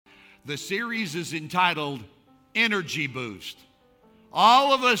The series is entitled Energy Boost.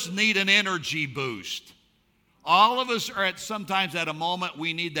 All of us need an energy boost. All of us are sometimes at a moment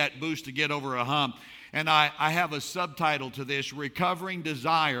we need that boost to get over a hump. And I have a subtitle to this, Recovering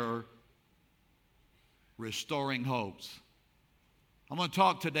Desire, Restoring Hopes. I'm going to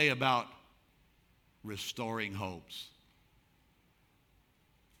talk today about restoring hopes.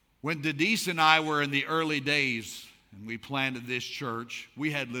 When Denise and I were in the early days and we planted this church,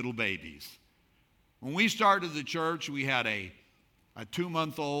 we had little babies. When we started the church, we had a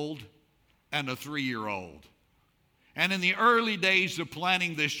 2-month-old and a 3-year-old. And in the early days of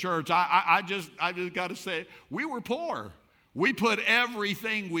planting this church, I just got to say, we were poor. We put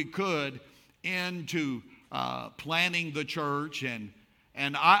everything we could into planning the church, and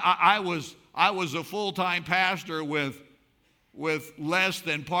I was a full-time pastor with less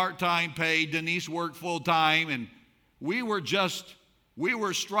than part-time pay. Denise worked full-time, and we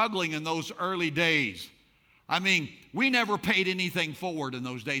were struggling in those early days. I mean, we never paid anything forward in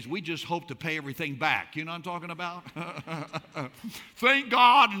those days. We just hoped to pay everything back. You know what I'm talking about? Thank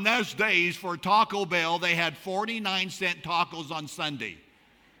God in those days for Taco Bell, they had 49-cent tacos on Sunday.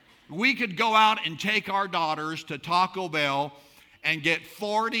 We could go out and take our daughters to Taco Bell and get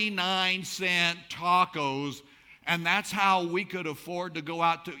 49-cent tacos, and that's how we could afford to go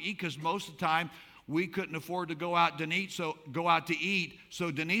out to eat, because most of the time we couldn't afford to go out to eat.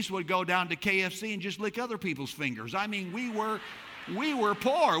 So Denise would go down to KFC and just lick other people's fingers. I mean, we were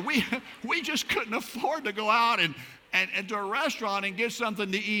poor. We just couldn't afford to go out and to a restaurant and get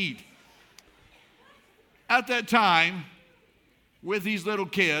something to eat. At that time, with these little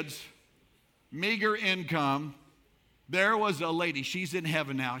kids, meager income, there was a lady. She's in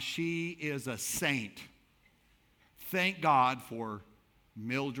heaven now. She is a saint. Thank God for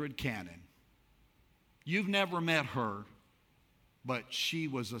Mildred Cannon. You've never met her, but she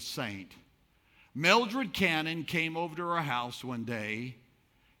was a saint. Mildred Cannon came over to our house one day,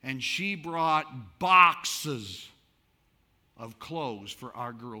 and she brought boxes of clothes for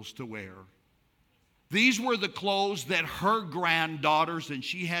our girls to wear. These were the clothes that her granddaughters, and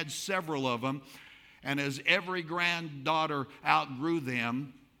she had several of them, and as every granddaughter outgrew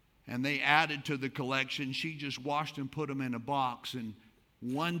them and they added to the collection, she just washed and put them in a box. And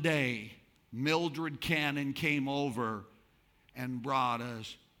one day, Mildred Cannon came over and brought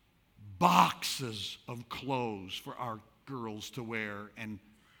us boxes of clothes for our girls to wear. And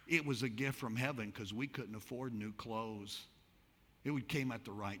it was a gift from heaven because we couldn't afford new clothes. It came at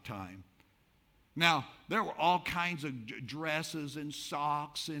the right time. Now, there were all kinds of dresses and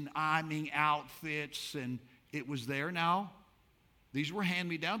socks and outfits, and it was there now. These were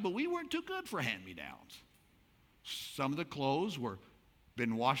hand-me-downs, but we weren't too good for hand-me-downs. Some of the clothes were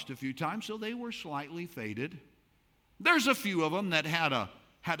been washed a few times, so they were slightly faded. There's a few of them that had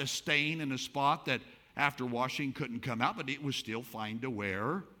a stain in a spot that after washing couldn't come out, but it was still fine to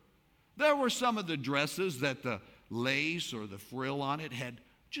wear. There were some of the dresses that the lace or the frill on it had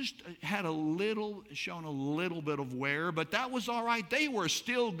shown a little bit of wear, but that was all right. They were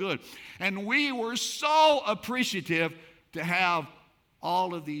still good. And we were so appreciative to have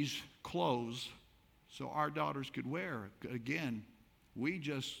all of these clothes so our daughters could wear. Again, we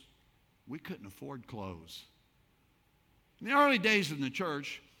couldn't afford clothes. In the early days in the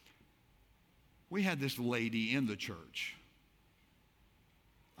church, we had this lady in the church.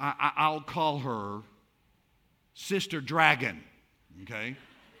 I'll call her Sister Dragon, okay?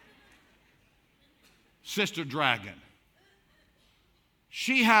 Sister Dragon.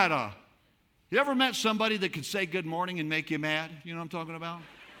 She had you ever met somebody that could say good morning and make you mad? You know what I'm talking about?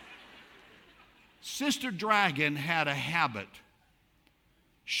 Sister Dragon had a habit.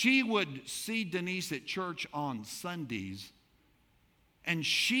 She would see Denise at church on Sundays, and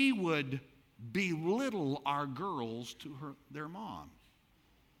she would belittle our girls to their mom.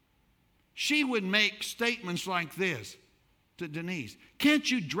 She would make statements like this to Denise: can't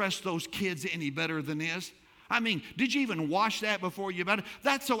you dress those kids any better than this? I mean, did you even wash that before you bought it?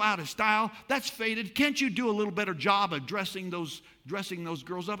 That's so out of style. That's faded. Can't you do a little better job of dressing those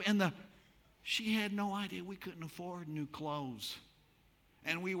girls up? And she had no idea we couldn't afford new clothes.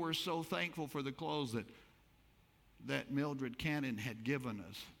 And we were so thankful for the clothes that Mildred Cannon had given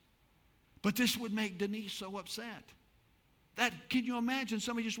us. But this would make Denise so upset. Can you imagine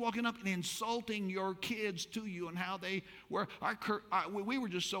somebody just walking up and insulting your kids to you and how they were? We were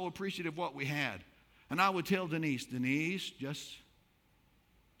just so appreciative of what we had. And I would tell Denise, just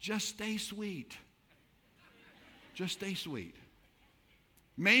stay sweet. Just stay sweet.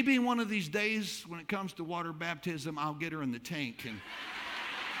 Maybe one of these days when it comes to water baptism, I'll get her in the tank.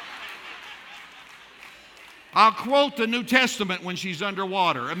 I'll quote the New Testament when she's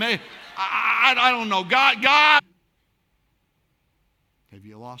underwater. I don't know. God. Have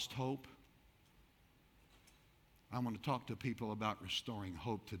you lost hope? I want to talk to people about restoring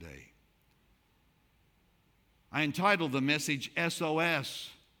hope today. I entitled the message SOS.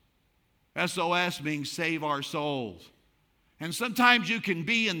 SOS means save our souls. And sometimes you can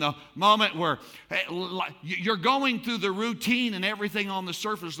be in the moment where you're going through the routine and everything on the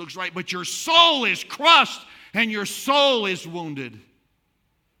surface looks right, but your soul is crushed and your soul is wounded.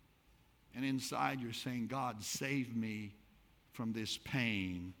 And inside you're saying, God, save me from this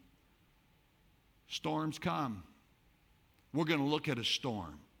pain. Storms come. We're going to look at a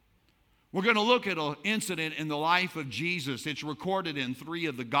storm. We're going to look at an incident in the life of Jesus. It's recorded in 3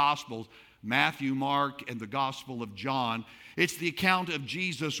 of the Gospels, Matthew, Mark, and the Gospel of John. It's the account of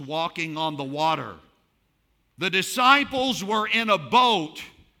Jesus walking on the water. The disciples were in a boat,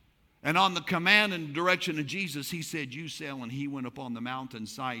 and on the command and direction of Jesus, he said, you sail, and he went up on the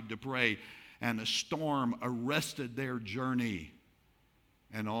mountainside to pray, and a storm arrested their journey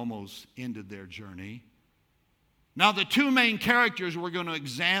and almost ended their journey. Now, the 2 main characters we're going to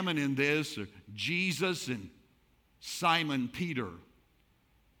examine in this are Jesus and Simon Peter.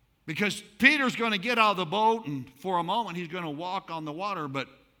 Because Peter's going to get out of the boat, and for a moment he's going to walk on the water, but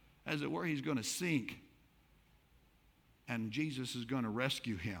as it were, he's going to sink. And Jesus is going to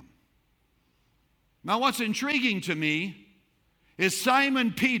rescue him. Now, what's intriguing to me is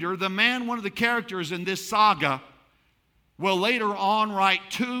Simon Peter, the man, one of the characters in this saga, will later on write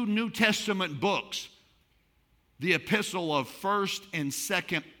 2 New Testament books. The epistle of 1st and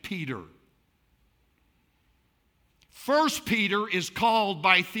 2nd Peter. 1 Peter is called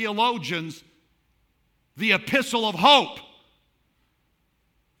by theologians the epistle of hope.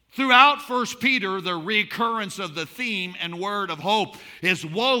 Throughout 1 Peter, the recurrence of the theme and word of hope is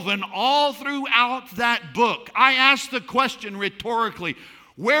woven all throughout that book. I asked the question rhetorically,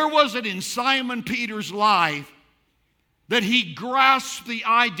 where was it in Simon Peter's life that he grasped the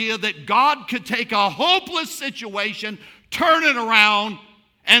idea that God could take a hopeless situation, turn it around,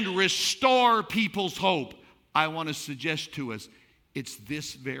 and restore people's hope? I want to suggest to us, it's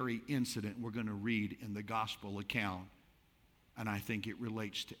this very incident we're going to read in the gospel account. And I think it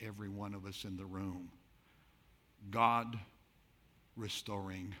relates to every one of us in the room. God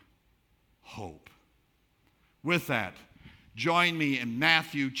restoring hope. With that, join me in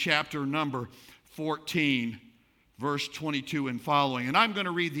Matthew chapter number 14. Verse 22 and following. And I'm going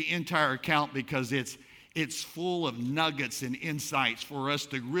to read the entire account because it's full of nuggets and insights for us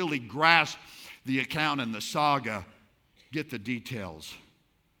to really grasp the account and the saga. Get the details.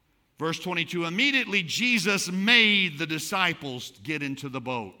 Verse 22, immediately Jesus made the disciples get into the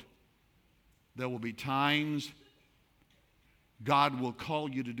boat. There will be times God will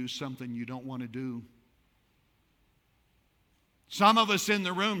call you to do something you don't want to do. Some of us in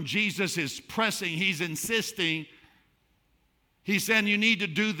the room, Jesus is pressing, he's insisting. He's saying you need to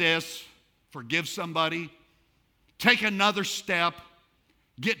do this, forgive somebody, take another step,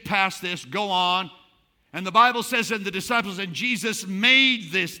 get past this, go on. And the Bible says that the disciples, and Jesus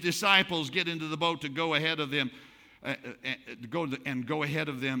made these disciples get into the boat to go ahead of them, go ahead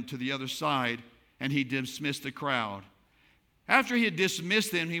of them to the other side, and he dismissed the crowd. After he had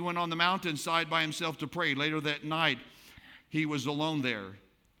dismissed them, he went on the mountainside by himself to pray. Later that night, he was alone there.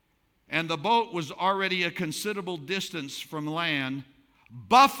 And the boat was already a considerable distance from land,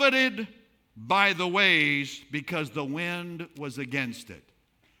 buffeted by the waves because the wind was against it.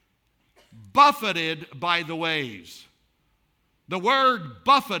 Buffeted by the waves. The word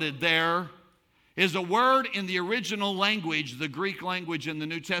buffeted there is a word in the original language, the Greek language in the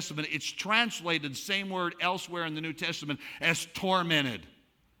New Testament. It's translated, same word elsewhere in the New Testament, as tormented.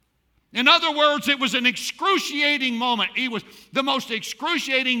 In other words, it was an excruciating moment. It was the most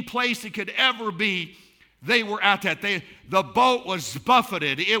excruciating place it could ever be. They were at that. The boat was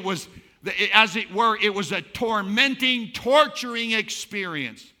buffeted. It was, as it were, it was a tormenting, torturing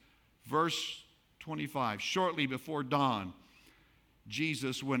experience. Verse 25, shortly before dawn,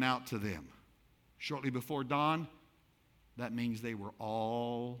 Jesus went out to them. Shortly before dawn, that means they were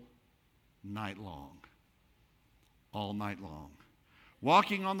all night long. All night long.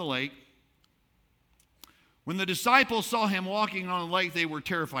 Walking on the lake. When the disciples saw him walking on the lake, they were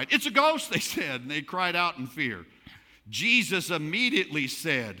terrified. It's a ghost, they said, and they cried out in fear. Jesus immediately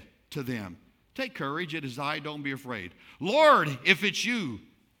said to them, take courage, it is I, don't be afraid. Lord, if it's you,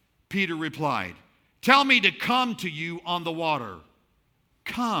 Peter replied, tell me to come to you on the water.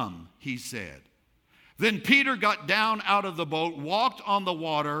 Come, he said. Then Peter got down out of the boat, walked on the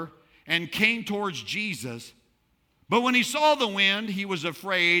water, and came towards Jesus. But when he saw the wind, he was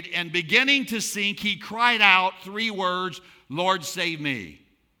afraid, and beginning to sink, he cried out 3 words, Lord, save me.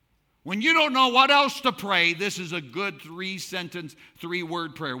 When you don't know what else to pray, this is a good 3-sentence,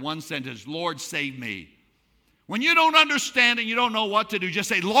 3-word prayer. 1 sentence, Lord, save me. When you don't understand and you don't know what to do, just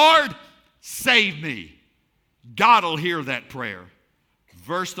say, Lord, save me. God will hear that prayer.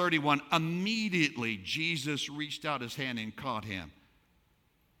 Verse 31, immediately Jesus reached out his hand and caught him.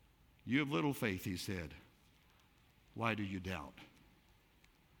 You have little faith, he said. Why do you doubt?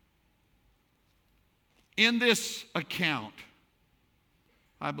 In this account,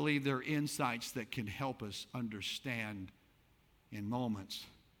 I believe there are insights that can help us understand in moments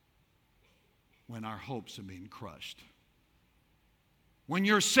when our hopes have been crushed. When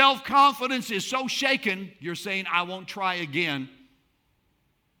your self-confidence is so shaken, you're saying, I won't try again.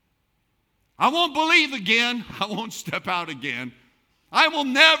 I won't believe again. I won't step out again. I will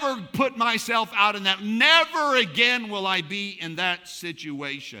never put myself out in that. Never again will I be in that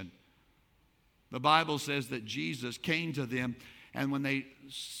situation. The Bible says that Jesus came to them, and when they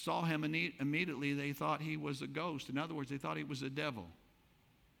saw him immediately, they thought he was a ghost. In other words, they thought he was a devil.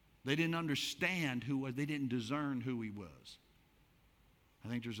 They didn't understand who was. They didn't discern who he was. I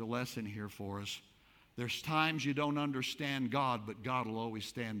think there's a lesson here for us. There's times you don't understand God, but God will always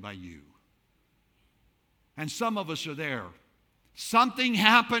stand by you. And some of us are there. Something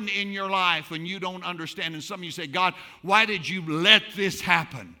happened in your life and you don't understand. And some of you say, God, why did you let this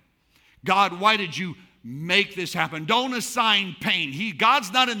happen? God, why did you make this happen? Don't assign pain.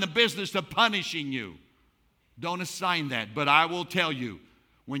 God's not in the business of punishing you. Don't assign that. But I will tell you,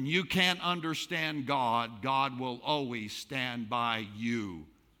 when you can't understand God, God will always stand by you.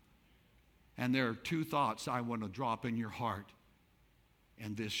 And there are 2 thoughts I want to drop in your heart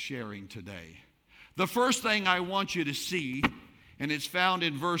in this sharing today. The first thing I want you to see, and it's found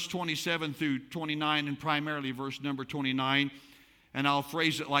in verse 27 through 29, and primarily verse number 29, and I'll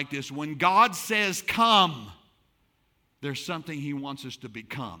phrase it like this. When God says come, there's something he wants us to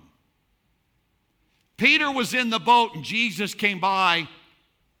become. Peter was in the boat and Jesus came by.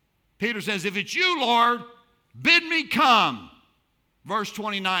 Peter says, if it's you, Lord, bid me come. Verse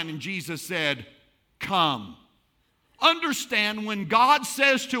 29, and Jesus said, come. Understand, when God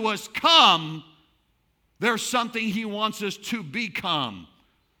says to us, come, there's something he wants us to become.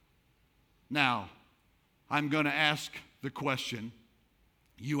 Now, I'm going to ask the question.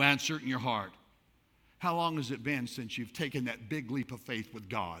 You answer it in your heart. How long has it been since you've taken that big leap of faith with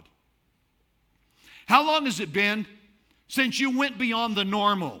God? How long has it been since you went beyond the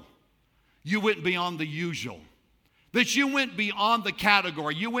normal? You went beyond the usual. That you went beyond the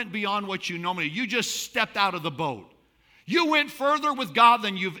category. You went beyond what you normally do. You just stepped out of the boat. You went further with God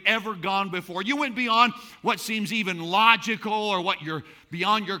than you've ever gone before. You went beyond what seems even logical or what you're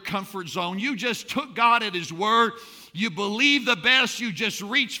beyond your comfort zone. You just took God at his word. You believe the best. You just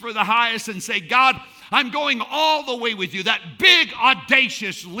reach for the highest and say, God, I'm going all the way with you. That big,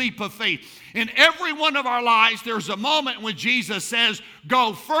 audacious leap of faith. In every one of our lives, there's a moment when Jesus says,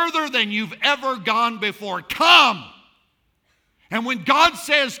 go further than you've ever gone before. Come. And when God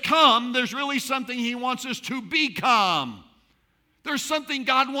says come, there's really something he wants us to become. There's something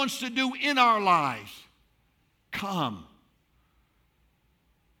God wants to do in our lives. Come.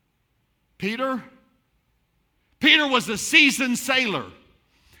 Peter was a seasoned sailor.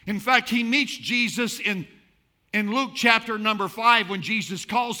 In fact, he meets Jesus in Luke chapter number 5 when Jesus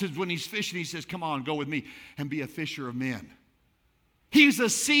calls him when he's fishing. He says, come on, go with me and be a fisher of men. He's a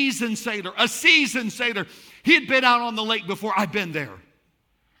seasoned sailor, a seasoned sailor. He had been out on the lake before. I've been there.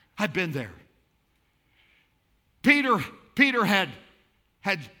 I've been there. Peter had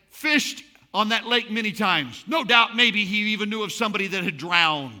fished on that lake many times. No doubt maybe he even knew of somebody that had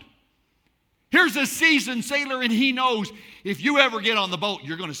drowned. Here's a seasoned sailor, and he knows if you ever get on the boat,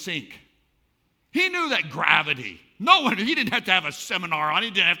 you're going to sink. He knew that gravity. He didn't have to have a seminar on it.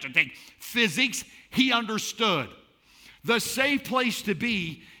 He didn't have to take physics. He understood. The safe place to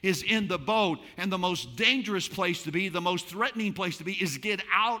be is in the boat, and the most dangerous place to be, the most threatening place to be is get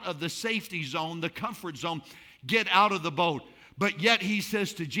out of the safety zone, the comfort zone, get out of the boat. But yet he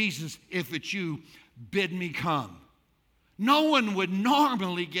says to Jesus, if it's you, bid me come. No one would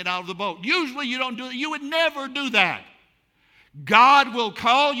normally get out of the boat. Usually you don't do that. You would never do that. God will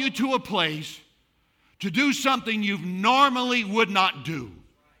call you to a place to do something you normally would not do,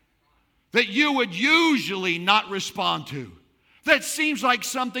 that you would usually not respond to, that seems like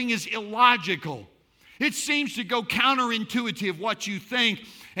something is illogical. It seems to go counterintuitive what you think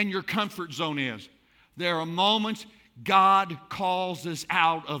and your comfort zone is. There are moments God calls us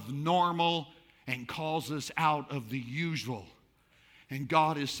out of normal and calls us out of the usual. And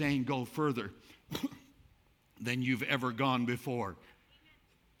God is saying, go further. than you've ever gone before.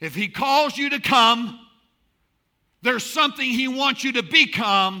 If He calls you to come, there's something He wants you to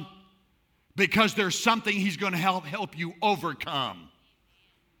become, because there's something He's going to help you overcome.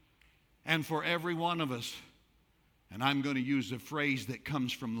 And for every one of us, and I'm going to use a phrase that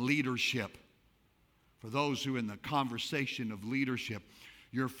comes from leadership. For those who are in the conversation of leadership,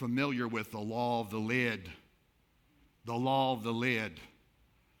 you're familiar with the law of the lid. The law of the lid.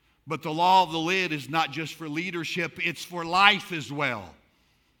 But the law of the lid is not just for leadership, it's for life as well.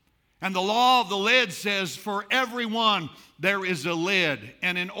 And the law of the lid says for everyone there is a lid.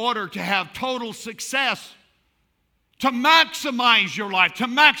 And in order to have total success, to maximize your life, to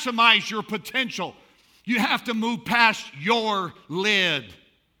maximize your potential, you have to move past your lid,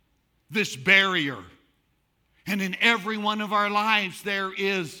 this barrier. And in every one of our lives, there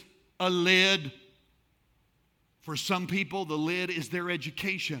is a lid. For some people, the lid is their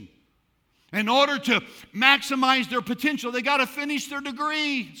education. In order to maximize their potential, they got to finish their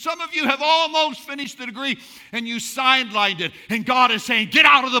degree. Some of you have almost finished the degree and you sidelined it. And God is saying, get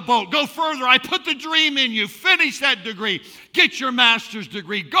out of the boat. Go further. I put the dream in you. Finish that degree. Get your master's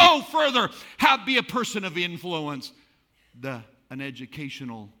degree. Go further. Be a person of influence. An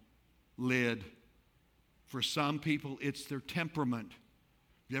educational lid. For some people, it's their temperament.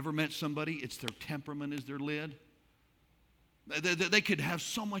 You ever met somebody, it's their temperament is their lid? They could have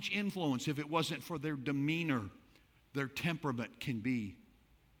so much influence if it wasn't for their demeanor. Their temperament can be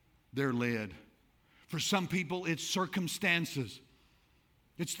their lid. For some people, it's circumstances.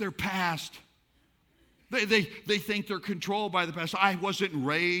 It's their past. They think they're controlled by the past. I wasn't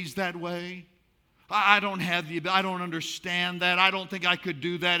raised that way. I don't understand that. I don't think I could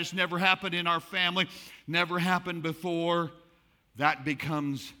do that. It's never happened in our family. Never happened before. That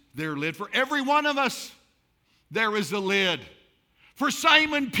becomes their lid. For every one of us, there is a lid. For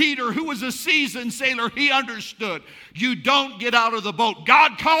Simon Peter, who was a seasoned sailor, he understood. You don't get out of the boat.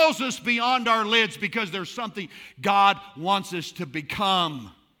 God calls us beyond our lids because there's something God wants us to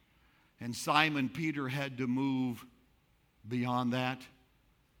become. And Simon Peter had to move beyond that.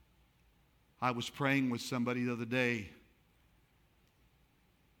 I was praying with somebody the other day,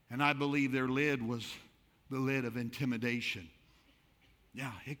 and I believe their lid was the lid of intimidation.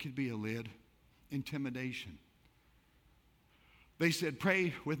 Yeah, it could be a lid. Intimidation. They said,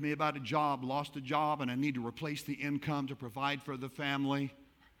 pray with me about a job. Lost a job, and I need to replace the income to provide for the family.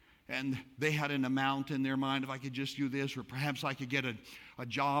 And they had an amount in their mind. If I could just do this, or perhaps I could get a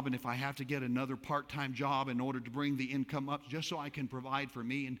job, and if I have to get another part-time job in order to bring the income up, just so I can provide for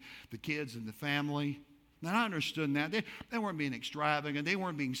me and the kids and the family. And I understood that. They weren't being extravagant. They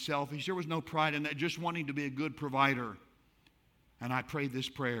weren't being selfish. There was no pride in that, just wanting to be a good provider. And I prayed this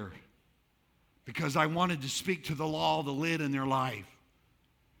prayer because I wanted to speak to the law of the lid in their life.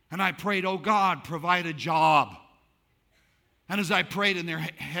 And I prayed, oh God, provide a job. And as I prayed and their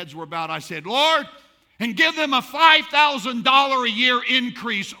heads were bowed, I said, Lord, and give them a $5,000 a year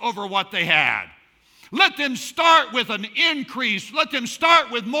increase over what they had. Let them start with an increase. Let them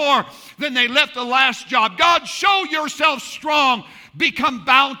start with more than they left the last job. God, show yourself strong. Become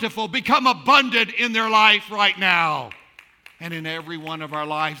bountiful. Become abundant in their life right now. And in every one of our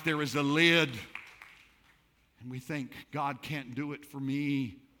lives, there is a lid. And we think, God can't do it for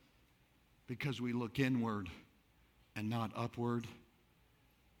me because we look inward and not upward.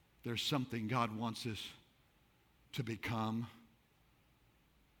 There's something God wants us to become.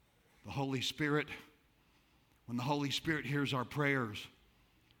 The Holy Spirit, when the Holy Spirit hears our prayers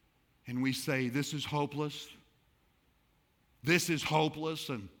and we say, this is hopeless,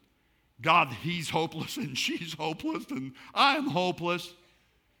 and God, He's hopeless, and she's hopeless, and I'm hopeless.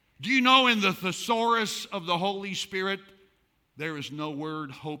 Do you know in the thesaurus of the Holy Spirit, there is no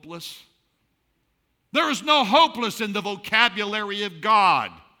word hopeless? There is no hopeless in the vocabulary of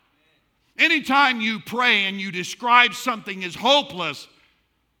God. Anytime you pray and you describe something as hopeless,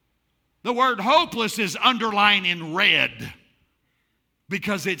 the word hopeless is underlined in red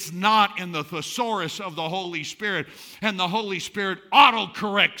because it's not in the thesaurus of the Holy Spirit, and the Holy Spirit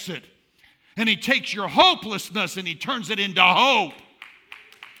autocorrects it. And He takes your hopelessness and He turns it into hope.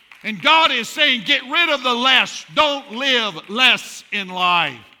 And God is saying, get rid of the less. Don't live less in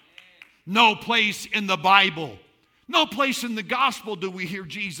life. No place in the Bible, no place in the gospel do we hear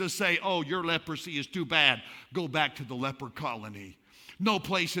Jesus say, oh, your leprosy is too bad. Go back to the leper colony. No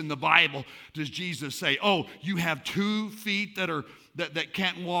place in the Bible does Jesus say, oh, you have 2 feet that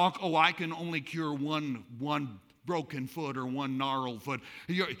can't walk. Oh, I can only cure one broken foot or one gnarled foot.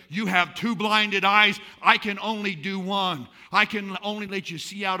 You have 2 blinded eyes. I can only do one. I can only let you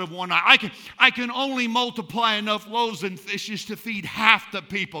see out of one eye. I can only multiply enough loaves and fishes to feed half the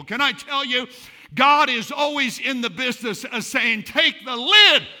people. Can I tell you, God is always in the business of saying, take the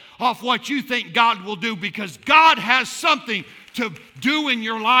lid off what you think God will do, because God has something to do in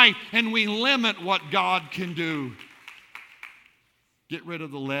your life, and we limit what God can do. Get rid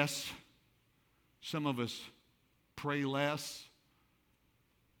of the less. Some of us pray less,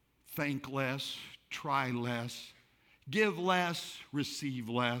 think less, try less, give less, receive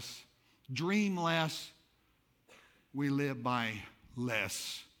less, dream less. We live by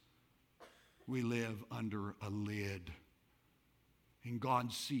less. We live under a lid. And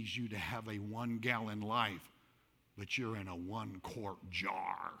God sees you to have a 1-gallon life, but you're in a 1-quart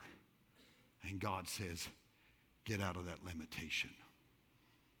jar. And God says, get out of that limitation.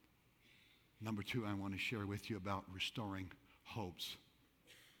 Number 2, I want to share with you about restoring hopes.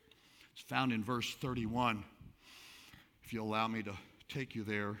 It's found in verse 31. If you'll allow me to take you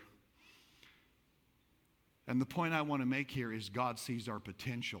there. And the point I want to make here is God sees our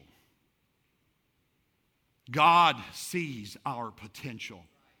potential. God sees our potential.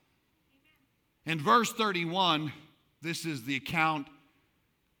 In verse 31, this is the account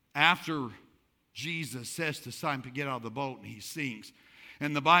after Jesus says to Simon to get out of the boat, and he sinks.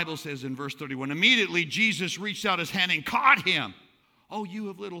 And the Bible says in verse 31, immediately Jesus reached out his hand and caught him. Oh, you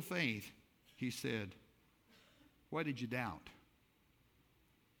of little faith, he said. Why did you doubt?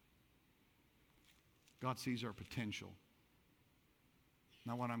 God sees our potential.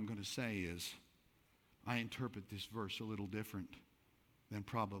 Now what I'm going to say is, I interpret this verse a little different than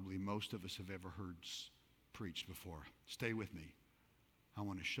probably most of us have ever heard preached before. Stay with me. I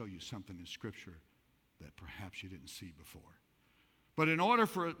want to show you something in Scripture that perhaps you didn't see before. But in order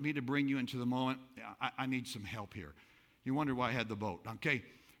for me to bring you into the moment, I need some help here. You wonder why I had the boat. Okay,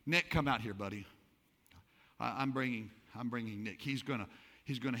 Nick, come out here, buddy. I'm bringing Nick. He's going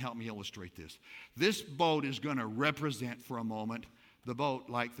to help me illustrate this. This boat is going to represent for a moment the boat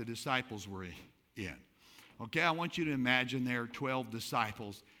like the disciples were in. Okay, I want you to imagine there are 12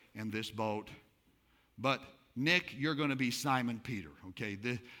 disciples in this boat. But Nick, you're going to be Simon Peter. Okay,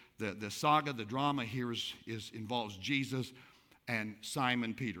 the saga, the drama here involves Jesus and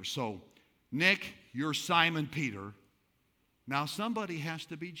Simon Peter. So, Nick, you're Simon Peter. Now, somebody has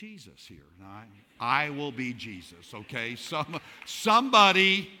to be Jesus here. Now, I will be Jesus, okay?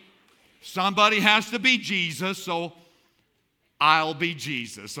 Somebody has to be Jesus, so I'll be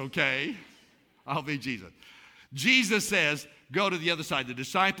Jesus, okay? I'll be Jesus. Jesus says, go to the other side. The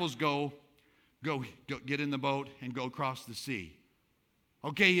disciples go get in the boat and go across the sea.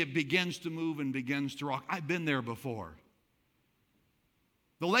 Okay, it begins to move and begins to rock. I've been there before.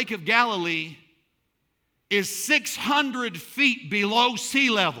 The Lake of Galilee is 600 feet below sea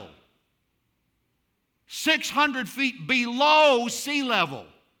level. 600 feet below sea level.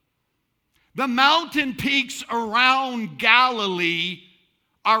 The mountain peaks around Galilee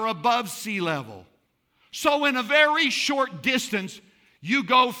are above sea level. So in a very short distance, you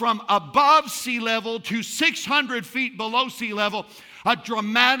go from above sea level to 600 feet below sea level. A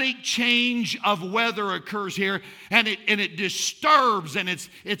dramatic change of weather occurs here, and it disturbs, and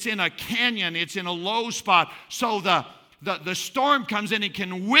it's in a canyon, it's in a low spot. So the storm comes in, it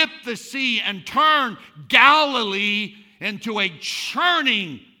can whip the sea and turn Galilee into a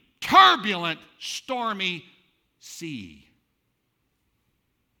churning, turbulent, stormy sea.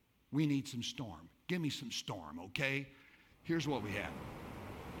 We need some storm. Give me some storm, okay? Here's what we have.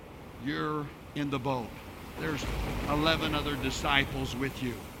 You're in the boat. There's 11 other disciples with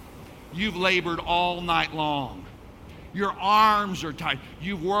you. You've labored all night long. Your arms are tight.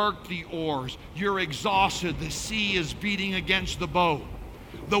 You've worked the oars. You're exhausted. The sea is beating against the boat.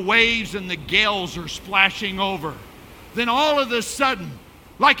 The waves and the gales are splashing over. Then all of a sudden,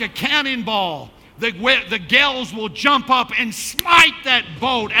 like a cannonball, the gales will jump up and smite that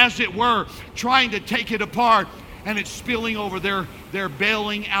boat, as it were, trying to take it apart. And it's spilling over. They're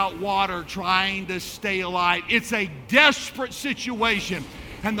bailing out water, trying to stay alive. It's a desperate situation.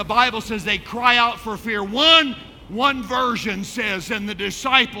 And the Bible says they cry out for fear. One version says, and the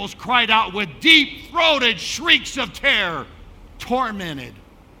disciples cried out with deep-throated shrieks of terror, tormented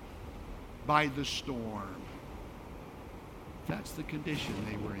by the storm. That's the condition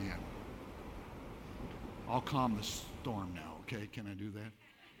they were in. I'll calm the storm now, okay? Can I do that?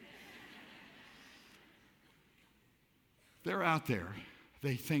 They're out there.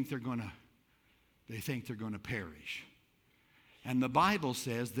 They think they're going to perish. And the Bible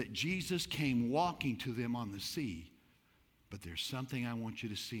says that Jesus came walking to them on the sea. But there's something I want you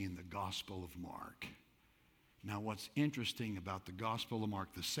to see in the Gospel of Mark. Now, what's interesting about the Gospel of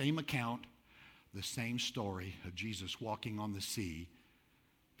Mark, the same account, the same story of Jesus walking on the sea.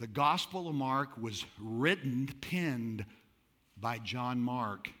 The Gospel of Mark was penned by John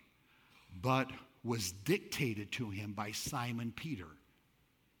Mark. but was dictated to him by Simon Peter.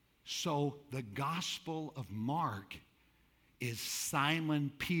 So the Gospel of Mark is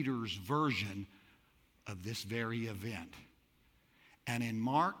Simon Peter's version of this very event. And in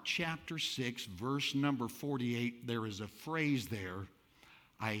Mark chapter 6, verse number 48, there is a phrase there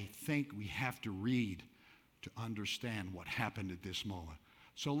I think we have to read to understand what happened at this moment.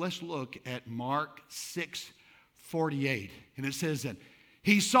 So let's look at Mark 6:48. And it says that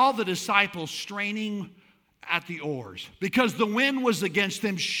he saw the disciples straining at the oars because the wind was against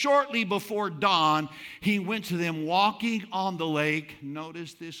them. Shortly before dawn, he went to them walking on the lake.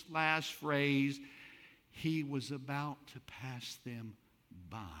 Notice this last phrase. He was about to pass them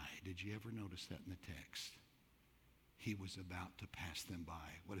by. Did you ever notice that in the text? He was about to pass them by.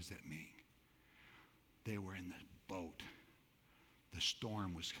 What does that mean? They were in the boat. The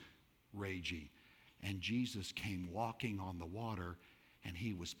storm was raging. And Jesus came walking on the water, and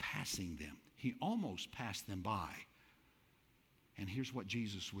he was passing them. He almost passed them by. And here's what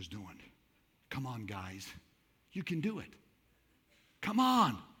Jesus was doing. Come on, guys. You can do it. Come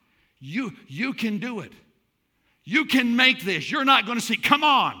on. You can do it. You can make this. You're not going to see. Come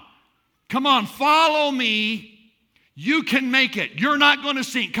on. Come on. Follow me. You can make it. You're not going to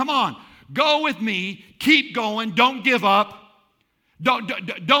sink. Come on. Go with me. Keep going. Don't give up.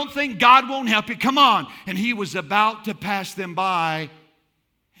 Don't think God won't help you. Come on. And he was about to pass them by.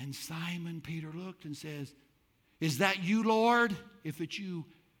 And Simon Peter looked and says, is that you, Lord? If it's you,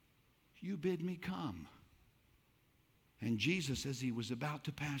 you bid me come. And Jesus, as he was about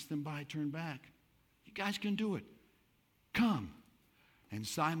to pass them by, turned back. You guys can do it. Come. And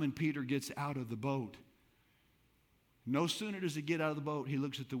Simon Peter gets out of the boat. No sooner does he get out of the boat, he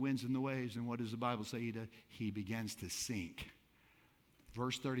looks at the winds and the waves, and what does the Bible say he does? He begins to sink.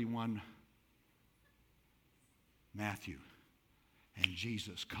 Verse 31, Matthew. And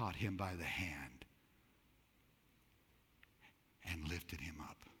Jesus caught him by the hand and lifted him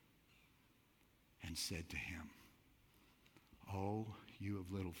up and said to him, oh, you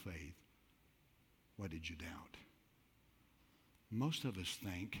of little faith, what did you doubt? Most of us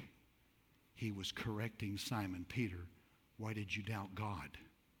think he was correcting Simon Peter. Why did you doubt God?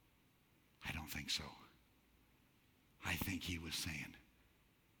 I don't think so. I think he was saying,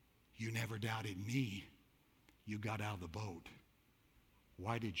 you never doubted me. You got out of the boat.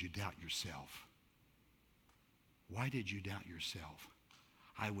 Why did you doubt yourself? Why did you doubt yourself?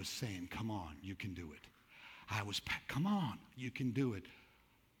 I was saying, come on, you can do it. Come on, you can do it.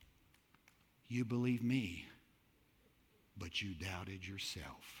 You believe me, but you doubted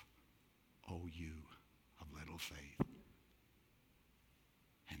yourself. Oh, you of little faith.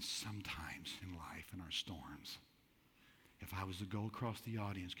 And sometimes in life, in our storms, if I was to go across the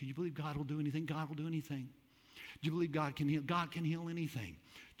audience, can you believe God will do anything? God will do anything. Do you believe God can heal? God can heal anything.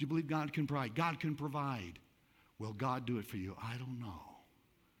 Do you believe God can provide? God can provide. Will God do it for you? I don't know.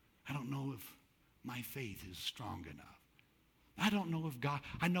 I don't know if my faith is strong enough. I don't know if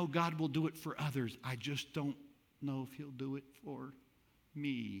I know God will do it for others. I just don't know if he'll do it for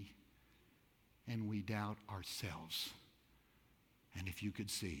me. And we doubt ourselves. And if you could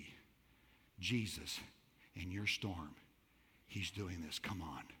see Jesus in your storm, he's doing this. Come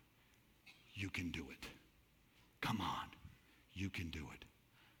on. You can do it. Come on. You can do it.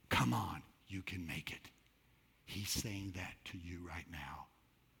 Come on. You can make it. He's saying that to you right now.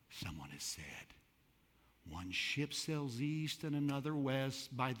 Someone has said, one ship sails east and another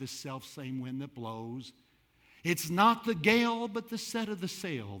west by the selfsame wind that blows. It's not the gale, but the set of the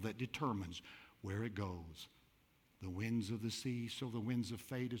sail that determines where it goes. The winds of the sea, so the winds of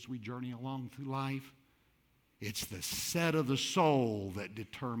fate as we journey along through life. It's the set of the soul that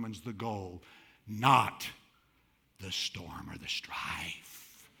determines the goal, not the storm or the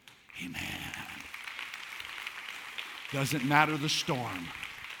strife. Amen. Doesn't matter the storm.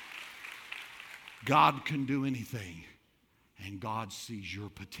 God can do anything. And God sees your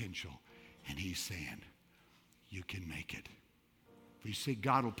potential. And he's saying, you can make it. You see,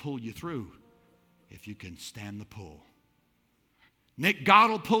 God will pull you through if you can stand the pull. Nick, God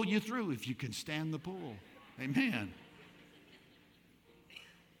will pull you through if you can stand the pull. Amen.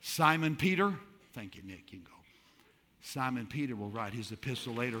 Simon Peter. Thank you, Nick. You can go. Simon Peter will write his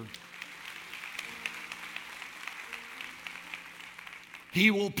epistle later. He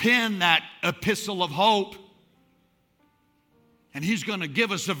will pen that epistle of hope. And he's going to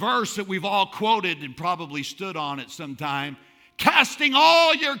give us a verse that we've all quoted and probably stood on at some time. Casting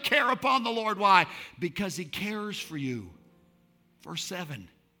all your care upon the Lord. Why? Because he cares for you. Verse 7.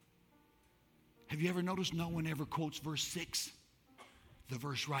 Have you ever noticed no one ever quotes verse 6? The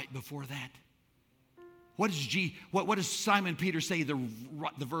verse right before that. What does Simon Peter say, the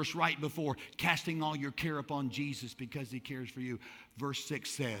verse right before, casting all your care upon Jesus because he cares for you? Verse 6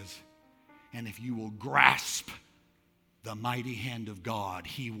 says, and if you will grasp the mighty hand of God,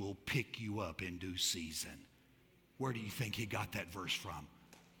 he will pick you up in due season. Where do you think he got that verse from?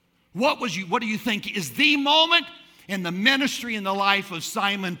 What do you think is the moment in the ministry and the life of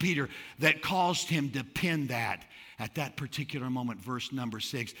Simon Peter that caused him to pen that at that particular moment? Verse number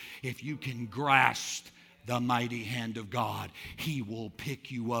 6, if you can grasp the mighty hand of God, he will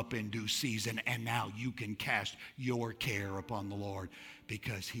pick you up in due season. And now you can cast your care upon the Lord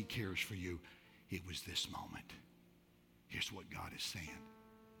because he cares for you. It was this moment. Here's what God is saying.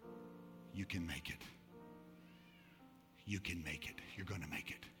 You can make it. You can make it. You're going to make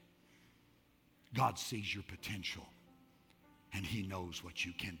it. God sees your potential, and he knows what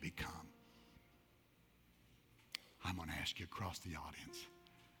you can become. I'm going to ask you across the audience,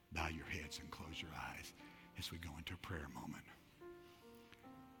 bow your heads and close your eyes as we go into a prayer moment.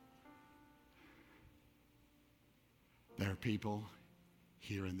 There are people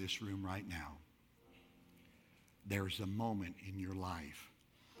here in this room right now. There's a moment in your life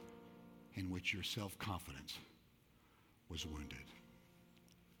in which your self-confidence was wounded.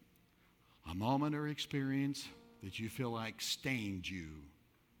 A moment or experience that you feel like stained you.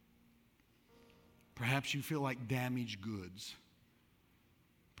 Perhaps you feel like damaged goods.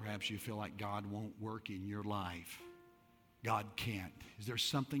 Perhaps you feel like God won't work in your life. God can't. Is there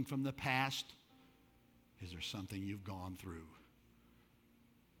something from the past? Is there something you've gone through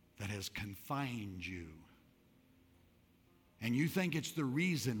that has confined you? And you think it's the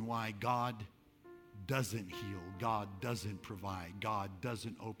reason why God doesn't heal, God doesn't provide, God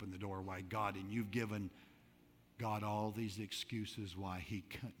doesn't open the door, why God, and you've given God all these excuses why he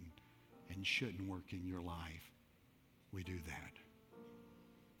couldn't and shouldn't work in your life. We do that.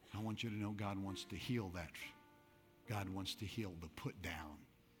 I want you to know God wants to heal that. God wants to heal the put down.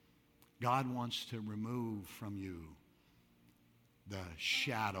 God wants to remove from you the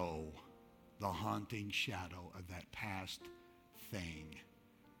shadow, the haunting shadow of that past thing.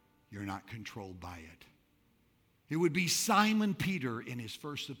 You're not controlled by it. It would be Simon Peter in his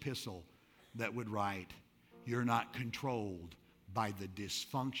first epistle that would write, you're not controlled by the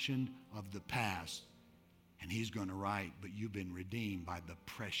dysfunction of the past. And he's going to write, but you've been redeemed by the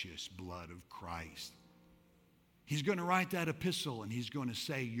precious blood of Christ. He's going to write that epistle and he's going to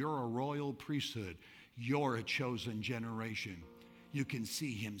say, you're a royal priesthood. You're a chosen generation. You can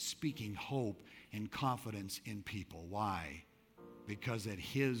see him speaking hope and confidence in people. Why? Because at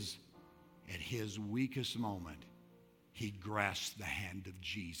his weakest moment, he grasped the hand of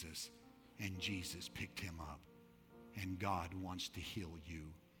Jesus and Jesus picked him up. And God wants to heal you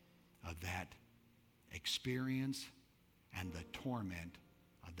of that experience and the torment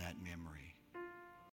of that memory.